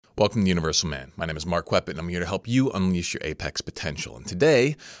Welcome to Universal Man. My name is Mark Weppett, and I'm here to help you unleash your apex potential. And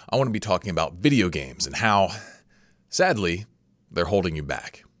today, I want to be talking about video games and how, sadly, they're holding you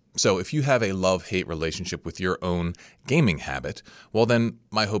back. So if you have a love-hate relationship with your own gaming habit, well then,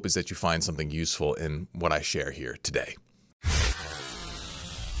 my hope is that you find something useful in what I share here today.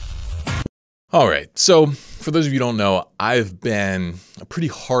 All right, so for those of you who don't know, I've been a pretty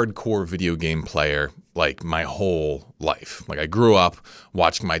hardcore video game player like my whole life. Like I grew up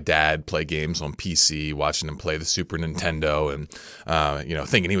watching my dad play games on PC, watching him play the Super Nintendo and,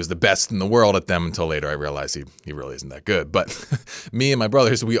 thinking he was the best in the world at them until later I realized he really isn't that good. But me and my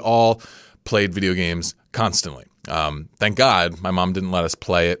brothers, we all played video games constantly. Thank God my mom didn't let us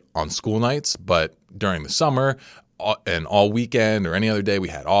play it on school nights, but during the summer and all weekend or any other day we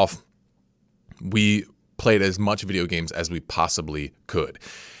had off, we played as much video games as we possibly could.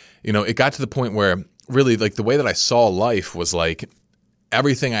 You know, it got to the point where really like the way that I saw life was like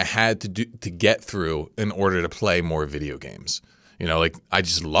everything I had to do to get through in order to play more video games. You know, like I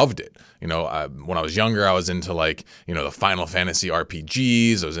just loved it. You know, when I was younger, I was into like, the Final Fantasy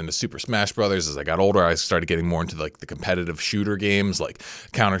RPGs. I was into Super Smash Brothers. As I got older, I started getting more into like the competitive shooter games like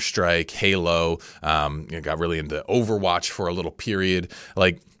Counter-Strike, Halo. Got really into Overwatch for a little period.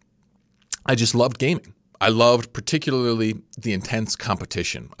 Like I just loved gaming. I loved particularly the intense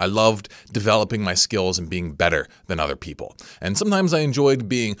competition. I loved developing my skills and being better than other people. And sometimes I enjoyed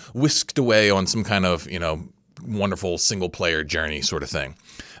being whisked away on some kind of, wonderful single-player journey sort of thing.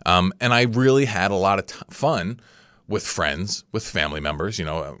 And I really had a lot of fun with friends, with family members.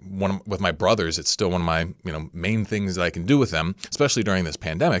 With my brothers, it's still one of my, main things that I can do with them, especially during this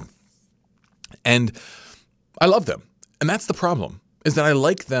pandemic. And I love them. And that's the problem, is that I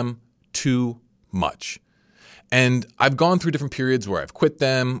like them too much. And I've gone through different periods where I've quit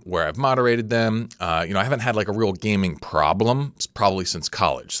them, where I've moderated them. I haven't had like a real gaming problem probably since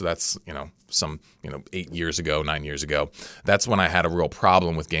college. So that's, 8 years ago, 9 years ago. That's when I had a real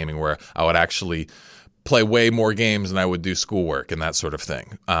problem with gaming where I would actually play way more games than I would do schoolwork and that sort of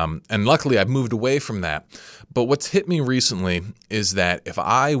thing. And luckily I've moved away from that. But what's hit me recently is that if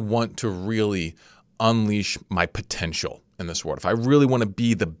I want to really unleash my potential in this world, if I really want to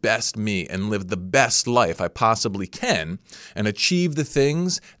be the best me and live the best life I possibly can and achieve the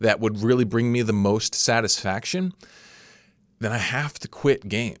things that would really bring me the most satisfaction, then I have to quit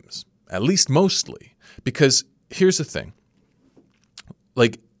games, at least mostly. Because here's the thing,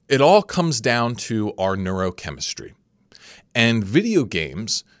 like it all comes down to our neurochemistry. And video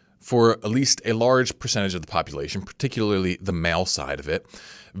games, for at least a large percentage of the population, particularly the male side of it,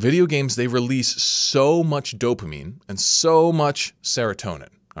 video games, they release so much dopamine and so much serotonin.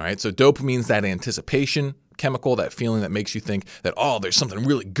 All right. So dopamine's that anticipation chemical, that feeling that makes you think that, oh, there's something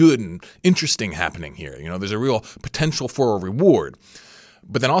really good and interesting happening here. There's a real potential for a reward.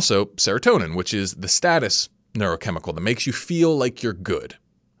 But then also serotonin, which is the status neurochemical that makes you feel like you're good.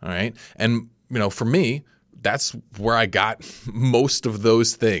 All right. And, for me, that's where I got most of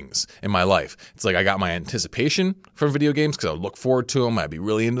those things in my life. It's like I got my anticipation from video games because I would look forward to them. I'd be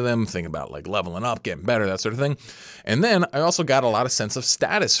really into them, thinking about like leveling up, getting better, that sort of thing. And then I also got a lot of sense of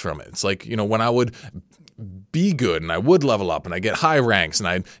status from it. It's like, when I would be good and I would level up and I get high ranks and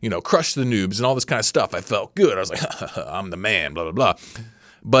I'd, crush the noobs and all this kind of stuff, I felt good. I was like, I'm the man, blah, blah, blah.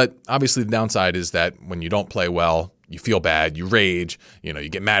 But obviously the downside is that when you don't play well, you feel bad, you rage, you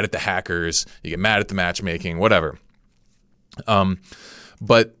get mad at the hackers, you get mad at the matchmaking, whatever.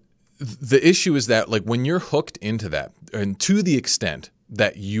 But the issue is that like when you're hooked into that, and to the extent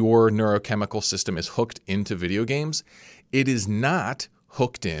that your neurochemical system is hooked into video games, it is not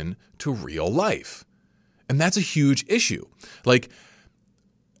hooked in to real life. And that's a huge issue. Like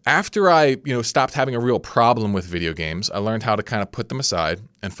after I, stopped having a real problem with video games, I learned how to kind of put them aside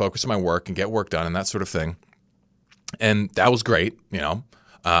and focus on my work and get work done and that sort of thing. And that was great.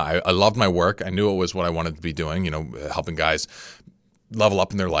 I loved my work. I knew it was what I wanted to be doing, helping guys level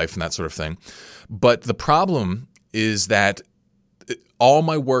up in their life and that sort of thing. But the problem is that all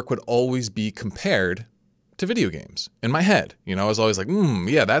my work would always be compared to video games in my head. I was always like,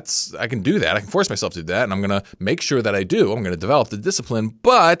 I can do that. I can force myself to do that. And I'm going to make sure that I do. I'm going to develop the discipline.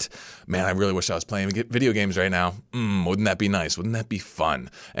 But man, I really wish I was playing video games right now. Wouldn't that be nice? Wouldn't that be fun?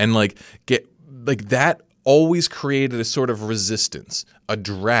 And that always created a sort of resistance, a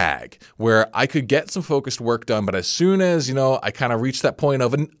drag, where I could get some focused work done, but as soon as, I kind of reached that point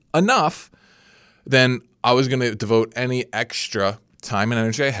of enough, then I was going to devote any extra time and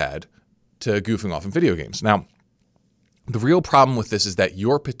energy I had to goofing off in video games. Now, the real problem with this is that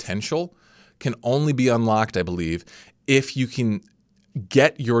your potential can only be unlocked, I believe, if you can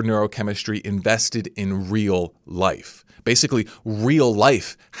get your neurochemistry invested in real life. Basically, real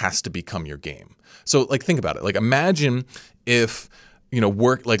life has to become your game. So like think about it. Like imagine if,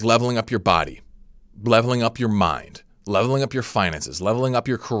 work like leveling up your body, leveling up your mind, leveling up your finances, leveling up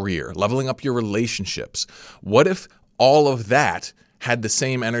your career, leveling up your relationships. What if all of that had the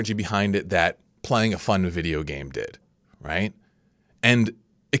same energy behind it that playing a fun video game did, right? And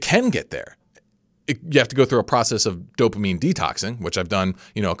it can get there. You have to go through a process of dopamine detoxing, which I've done,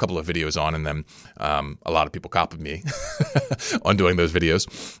 a couple of videos on, and then a lot of people copied me on doing those videos.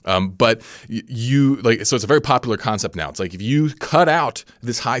 But so it's a very popular concept now. It's like if you cut out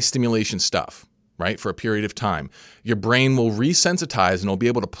this high stimulation stuff, right, for a period of time, your brain will resensitize and it'll be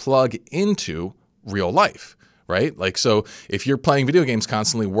able to plug into real life, right? Like, so if you're playing video games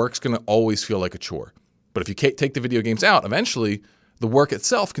constantly, work's going to always feel like a chore. But if you take the video games out, eventually the work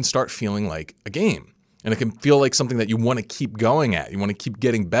itself can start feeling like a game. And it can feel like something that you want to keep going at, you want to keep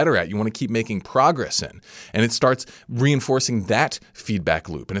getting better at, you want to keep making progress in. And it starts reinforcing that feedback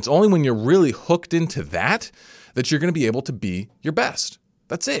loop. And it's only when you're really hooked into that you're going to be able to be your best.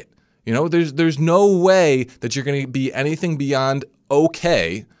 That's it. There's no way that you're going to be anything beyond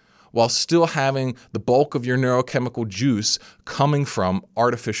okay while still having the bulk of your neurochemical juice coming from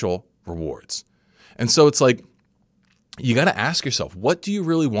artificial rewards. And so it's like, you got to ask yourself, what do you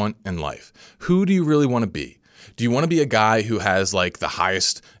really want in life? Who do you really want to be? Do you want to be a guy who has like the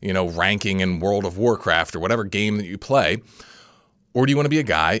highest, ranking in World of Warcraft or whatever game that you play? Or do you want to be a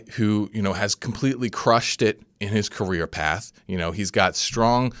guy who, has completely crushed it in his career path? He's got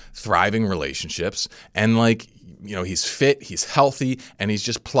strong, thriving relationships and he's fit, he's healthy, and he's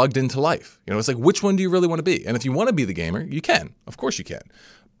just plugged into life. It's like, which one do you really want to be? And if you want to be the gamer, you can. Of course you can.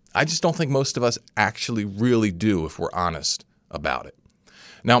 I just don't think most of us actually really do if we're honest about it.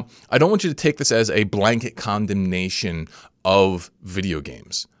 Now, I don't want you to take this as a blanket condemnation of video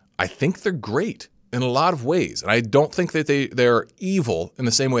games. I think they're great in a lot of ways, and I don't think that they're evil in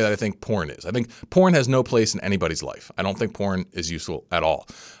the same way that I think porn is. I think porn has no place in anybody's life. I don't think porn is useful at all.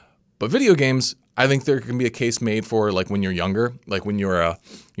 But video games, I think there can be a case made for like when you're younger, like when you're a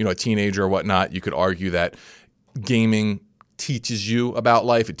teenager or whatnot. You could argue that gaming teaches you about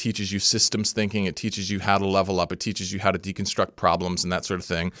life. It teaches you systems thinking. It teaches you how to level up. It teaches you how to deconstruct problems and that sort of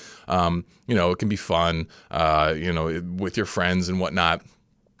thing. It can be fun, with your friends and whatnot.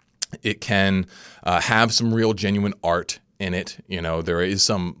 It can have some real genuine art in it. There is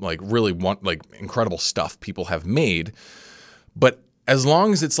some really incredible stuff people have made. But as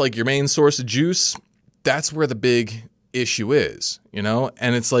long as it's like your main source of juice, that's where the big issue is,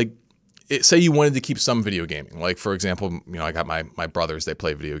 and it's like, say you wanted to keep some video gaming. Like, for example, I got my brothers, they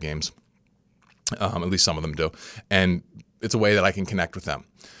play video games. At least some of them do. And it's a way that I can connect with them.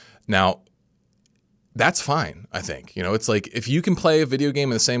 Now, that's fine, I think. It's like if you can play a video game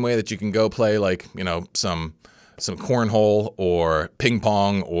in the same way that you can go play some cornhole or ping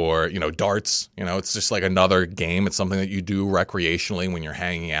pong or, darts, it's just like another game. It's something that you do recreationally when you're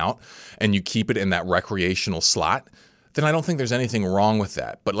hanging out and you keep it in that recreational slot. Then I don't think there's anything wrong with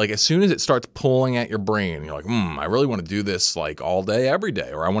that. But as soon as it starts pulling at your brain, you're like, I really want to do this all day, every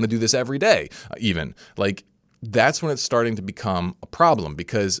day, or I want to do this every day, even. That's when it's starting to become a problem,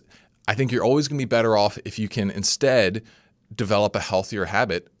 because I think you're always going to be better off if you can instead develop a healthier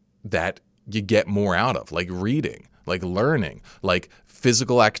habit that you get more out of, like reading, like learning, like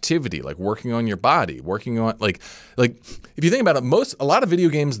physical activity, like working on your body, working on if you think about it, a lot of video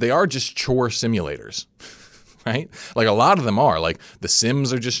games, they are just chore simulators. Right? A lot of them are. The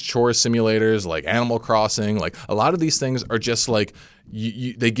Sims are just chore simulators, like Animal Crossing. A lot of these things are just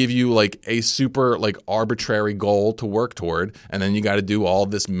they give you a super arbitrary goal to work toward, and then you got to do all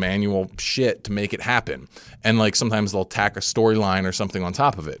this manual shit to make it happen. And sometimes they'll tack a storyline or something on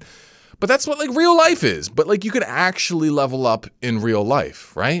top of it. But that's what real life is. But you could actually level up in real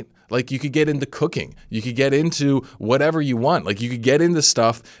life, right? You could get into cooking. You could get into whatever you want. You could get into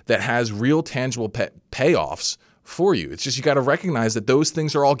stuff that has real tangible payoffs for you. It's just you got to recognize that those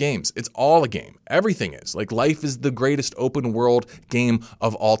things are all games. It's all a game. Everything is. Life is the greatest open world game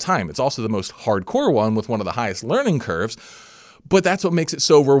of all time. It's also the most hardcore one with one of the highest learning curves. But that's what makes it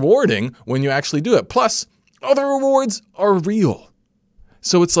so rewarding when you actually do it. Plus, all the rewards are real.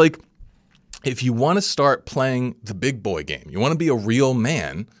 So it's if you want to start playing the big boy game, you want to be a real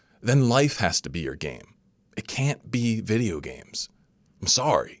man, then life has to be your game. It can't be video games. I'm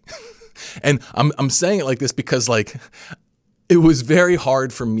sorry. And I'm saying it like this because it was very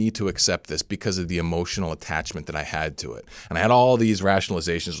hard for me to accept this because of the emotional attachment that I had to it. And I had all these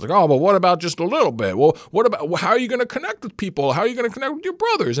rationalizations oh, but what about just a little bit? Well, how are you going to connect with people? How are you going to connect with your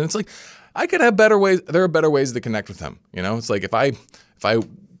brothers? And it's I could have better ways. There are better ways to connect with them. It's if I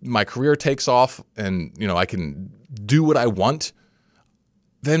my career takes off and, I can do what I want,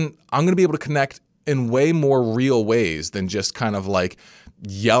 then I'm going to be able to connect in way more real ways than just kind of like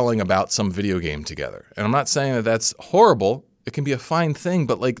yelling about some video game together. And I'm not saying that that's horrible. It can be a fine thing,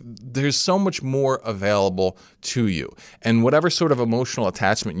 but like there's so much more available to you. And whatever sort of emotional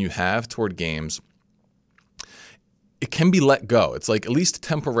attachment you have toward games, it can be let go. It's like at least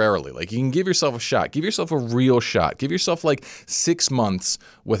temporarily. Like you can give yourself a shot. Give yourself a real shot. Give yourself like 6 months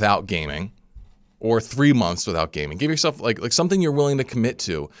without gaming or 3 months without gaming. Give yourself like something you're willing to commit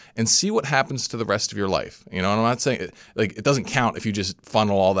to and see what happens to the rest of your life. And I'm not saying it doesn't count if you just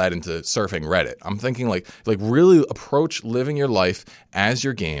funnel all that into surfing Reddit. I'm thinking like really approach living your life as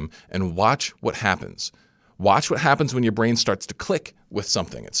your game and watch what happens. Watch what happens when your brain starts to click with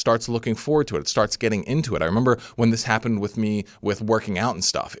something. It starts looking forward to it. It starts getting into it. I remember when this happened with me with working out and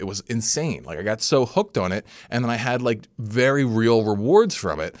stuff. It was insane. Like I got so hooked on it, and then I had like very real rewards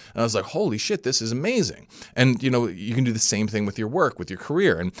from it. And I was like, holy shit, this is amazing. And you can do the same thing with your work, with your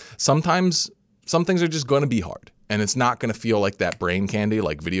career. And sometimes some things are just going to be hard, and it's not going to feel like that brain candy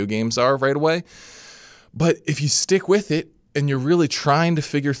like video games are right away. But if you stick with it, and you're really trying to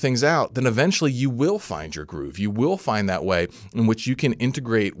figure things out, then eventually you will find your groove. You will find that way in which you can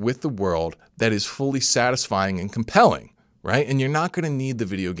integrate with the world that is fully satisfying and compelling, right? And you're not going to need the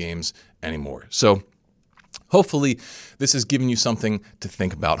video games anymore. So hopefully this has given you something to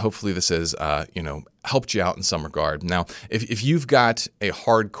think about. Hopefully this has, helped you out in some regard. Now, if you've got a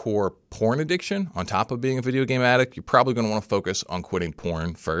hardcore porn addiction on top of being a video game addict, you're probably going to want to focus on quitting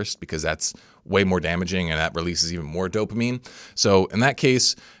porn first, because that's way more damaging and that releases even more dopamine. So in that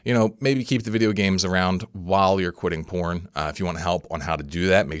case, maybe keep the video games around while you're quitting porn. If you want help on how to do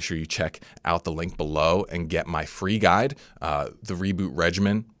that, make sure you check out the link below and get my free guide, The Reboot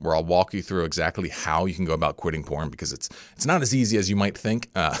Regimen, where I'll walk you through exactly how you can go about quitting porn, because it's not as easy as you might think.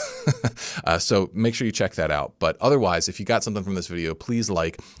 So make sure you check that out. But otherwise, if you got something from this video, please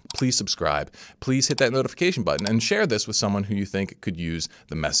please subscribe, please hit that notification button, and share this with someone who you think could use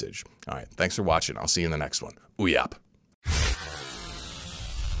the message. All right, thanks for watching. I'll see you in the next one. Ooh, yap.